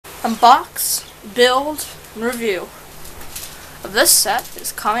Unbox, build, and review of this set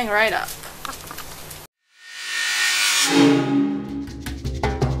is coming right up.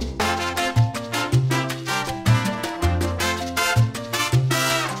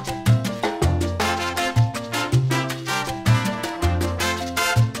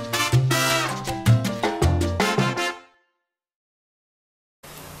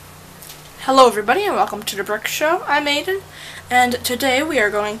 Hello everybody and welcome to The Brick Show. I'm Aiden, and today we are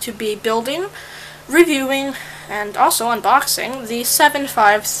going to be building, reviewing, and also unboxing the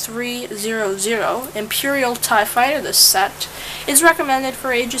 75300 Imperial TIE Fighter. This set is recommended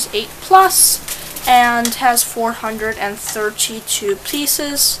for ages 8+ and has 432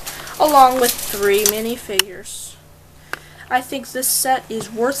 pieces along with 3 minifigures. I think this set is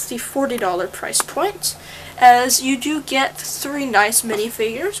worth the $40 price point, as you do get 3 nice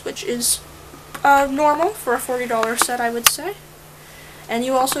minifigures, which is normal for a $40 set, I would say. And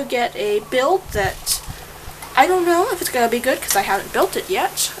you also get a build that I don't know if it's going to be good because I haven't built it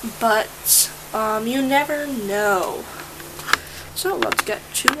yet, but you never know. So let's get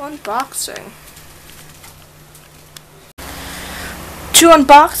to unboxing. To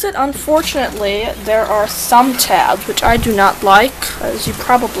unbox it, unfortunately, there are thumb tabs, which I do not like, as you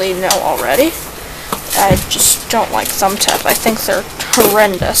probably know already. I just don't like thumb tabs. I think they're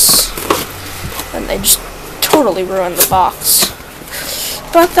horrendous, and they just totally ruined the box.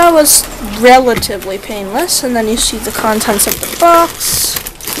 But that was relatively painless, and then you see the contents of the box.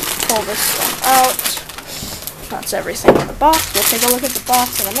 Pull this stuff out. That's everything in the box. We'll take a look at the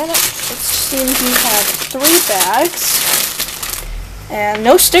box in a minute. It seems you have 3 bags, and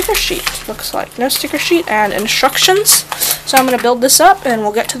no sticker sheet, looks like. No sticker sheet and instructions. So I'm going to build this up, and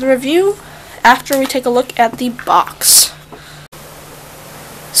we'll get to the review after we take a look at the box.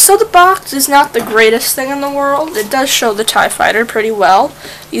 So the box is not the greatest thing in the world. It does show the TIE Fighter pretty well.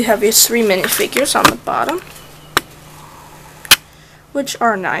 You have your 3 minifigures on the bottom, which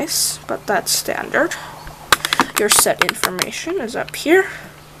are nice, but that's standard. Your set information is up here.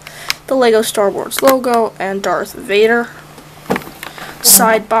 The LEGO Star Wars logo and Darth Vader.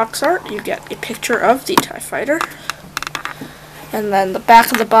 Side box art, you get a picture of the TIE Fighter. And then the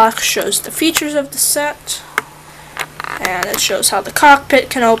back of the box shows the features of the set. And it shows how the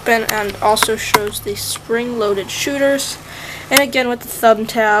cockpit can open, and also shows the spring-loaded shooters. And again, with the thumb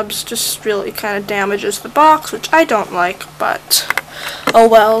tabs, just really kind of damages the box, which I don't like, but oh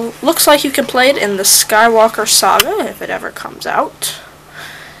well. Looks like you can play it in the Skywalker Saga, if it ever comes out.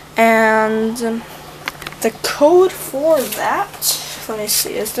 And the code for that, let me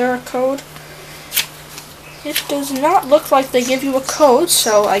see, is there a code? It does not look like they give you a code,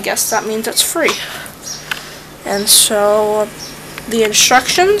 so I guess that means it's free. And so the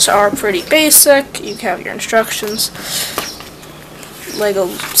instructions are pretty basic. You have your instructions,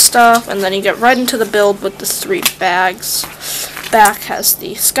 LEGO stuff, and then you get right into the build with the 3 bags. Back has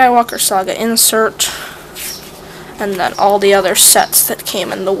the Skywalker Saga insert, and then all the other sets that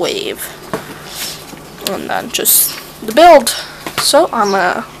came in the wave. And then just the build. So I'm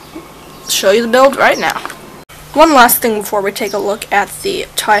going to show you the build right now. One last thing before we take a look at the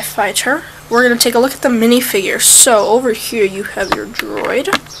TIE Fighter. We're going to take a look at the minifigures. So over here you have your droid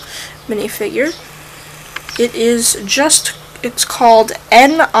minifigure. It's called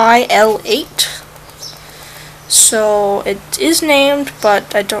NIL-8. So it is named,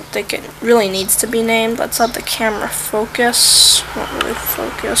 but I don't think it really needs to be named. Let's let the camera focus. Not really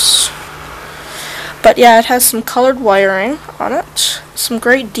focus. But yeah, it has some colored wiring on it. Some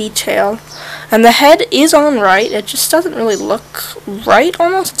great detail. And the head is on right. It just doesn't really look right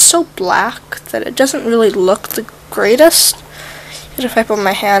almost. It's so black that it doesn't really look the greatest. Even if I put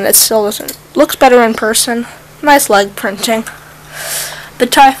my hand, it still doesn't. Looks better in person. Nice leg printing. The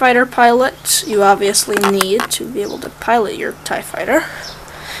TIE Fighter pilot, you obviously need to be able to pilot your TIE Fighter.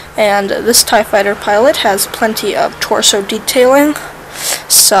 And this TIE Fighter pilot has plenty of torso detailing,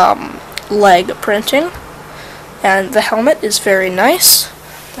 some leg printing, and the helmet is very nice.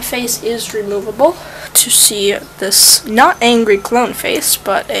 The face is removable to see this not angry clone face,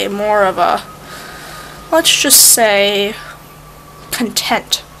 but a more of a, let's just say,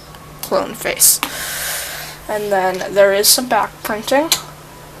 content clone face. And then there is some back printing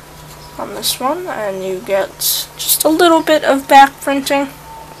on this one, and you get just a little bit of back printing.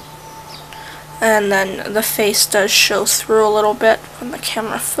 And then the face does show through a little bit when the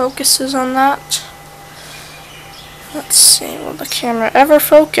camera focuses on that. Let's see, will the camera ever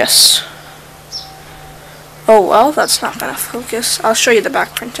focus? Oh well, that's not going to focus. I'll show you the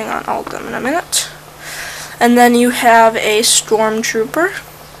back printing on all of them in a minute. And then you have a stormtrooper.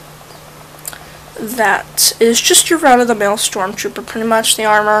 that is just your run-of-the-mill stormtrooper, pretty much. The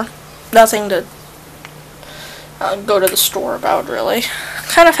armor, nothing to go to the store about, really.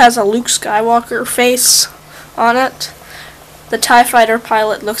 Kind of has a Luke Skywalker face on it. The TIE Fighter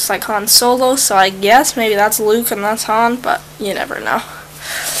pilot looks like Han Solo, so I guess maybe that's Luke and that's Han, but you never know.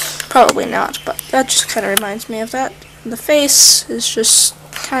 Probably not, but that just kind of reminds me of that. The face is just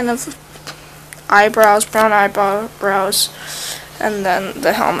kind of eyebrows, brown eyebrows, and then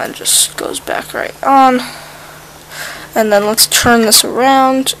the helmet just goes back right on. And then let's turn this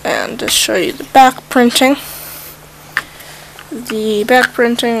around and just show you the back printing. The back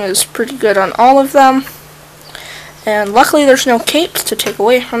printing is pretty good on all of them. And luckily there's no capes to take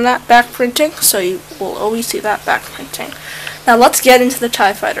away from that back printing, so you will always see that back printing. Now let's get into the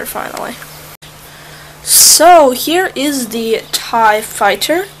TIE Fighter finally. So here is the TIE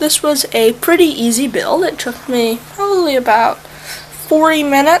Fighter. This was a pretty easy build. It took me probably about 40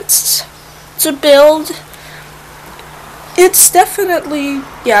 minutes to build. It's definitely,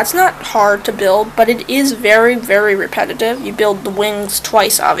 yeah, it's not hard to build, but it is very, very repetitive. You build the wings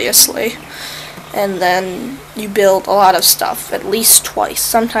twice, obviously, and then you build a lot of stuff at least twice,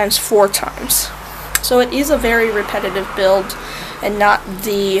 sometimes 4 times. So it is a very repetitive build, and not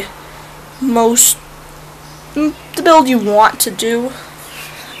the build you want to do.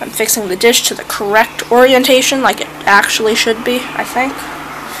 I'm fixing the dish to the correct orientation, like it actually should be, I think.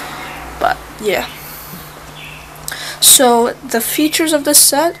 But, yeah. So, the features of this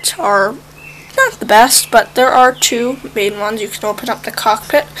set are not the best, but there are 2 main ones. You can open up the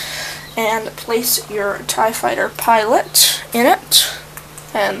cockpit and place your TIE Fighter pilot in it,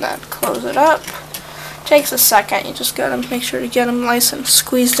 and then close it up. Takes a second, you just gotta make sure to get him nice and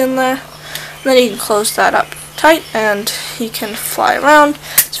squeezed in there. And then you can close that up tight, and he can fly around.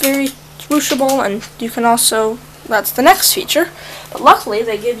 It's very swooshable, and you can also, that's the next feature, but luckily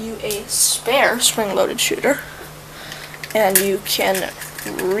they give you a spare spring-loaded shooter, and you can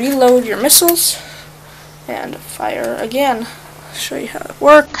reload your missiles and fire again. I'll show you how it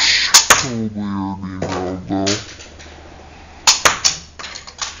works.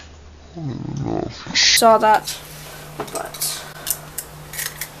 Saw that, but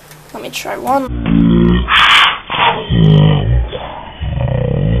let me try one.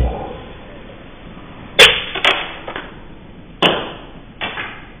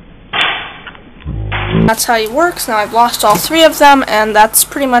 That's how it works. Now I've lost all 3 of them, and that's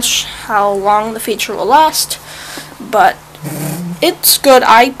pretty much how long the feature will last. But it's good.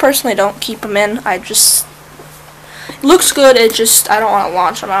 I personally don't keep them in. It looks good, I don't want to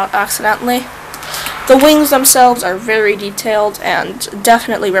launch them out accidentally. The wings themselves are very detailed and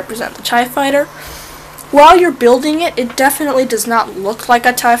definitely represent the TIE Fighter. While you're building it, it definitely does not look like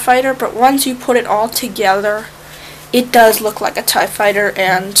a TIE Fighter, but once you put it all together, it does look like a TIE Fighter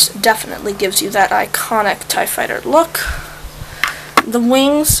and definitely gives you that iconic TIE Fighter look. The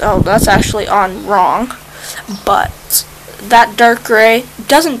wings, oh, that's actually on wrong, but that dark gray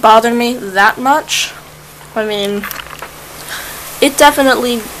doesn't bother me that much. I mean, it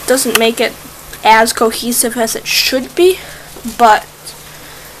definitely doesn't make it as cohesive as it should be, but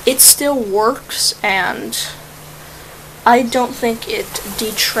it still works, and I don't think it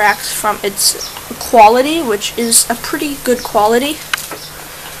detracts from its quality, which is a pretty good quality,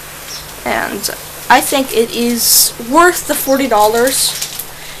 and I think it is worth the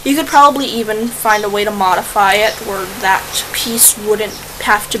 $40. You could probably even find a way to modify it where that piece wouldn't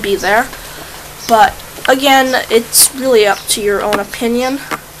have to be there, but again, it's really up to your own opinion.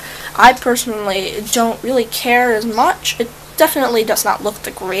 I personally don't really care as much. It definitely does not look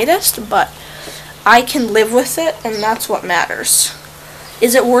the greatest, but I can live with it, and that's what matters.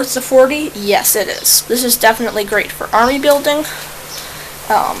 Is it worth the $40? Yes, it is. This is definitely great for army building.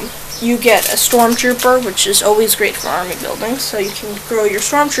 You get a stormtrooper, which is always great for army building, so you can grow your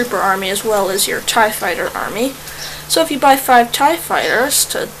stormtrooper army as well as your TIE Fighter army. So if you buy 5 TIE Fighters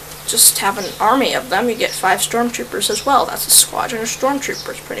to just have an army of them, you get 5 stormtroopers as well. That's a squadron of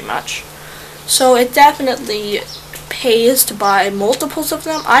stormtroopers, pretty much. So it definitely pays to buy multiples of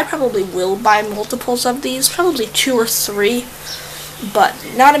them. I probably will buy multiples of these, probably 2 or 3, but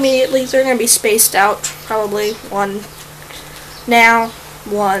not immediately. They're going to be spaced out, probably one now,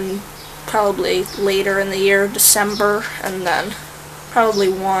 one probably later in the year, December, and then probably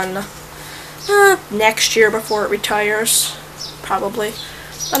one next year before it retires, probably.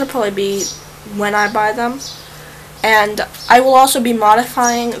 That'll probably be when I buy them. And I will also be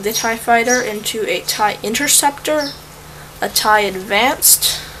modifying the TIE Fighter into a TIE Interceptor, a TIE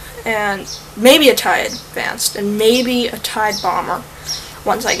Advanced, and maybe a TIE Advanced, and maybe a TIE Bomber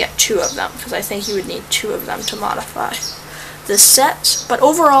once I get 2 of them, because I think you would need 2 of them to modify. this set, but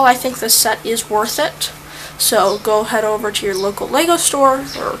overall I think this set is worth it. So go head over to your local LEGO store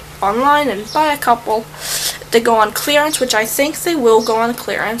or online and buy a couple. They go on clearance, which I think they will go on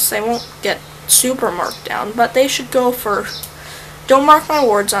clearance. They won't get super marked down, but they should go for, don't mark my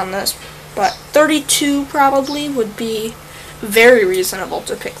words on this, but $32 probably would be very reasonable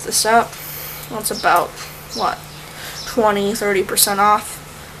to pick this up. That's about, what, 20-30%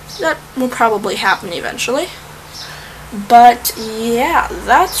 off. That will probably happen eventually. But yeah,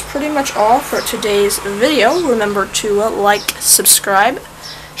 that's pretty much all for today's video. Remember to like, subscribe,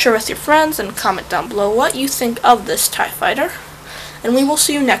 share with your friends, and comment down below what you think of this TIE Fighter. And we will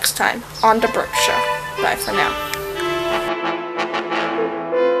see you next time on The Brick Show. Bye for now.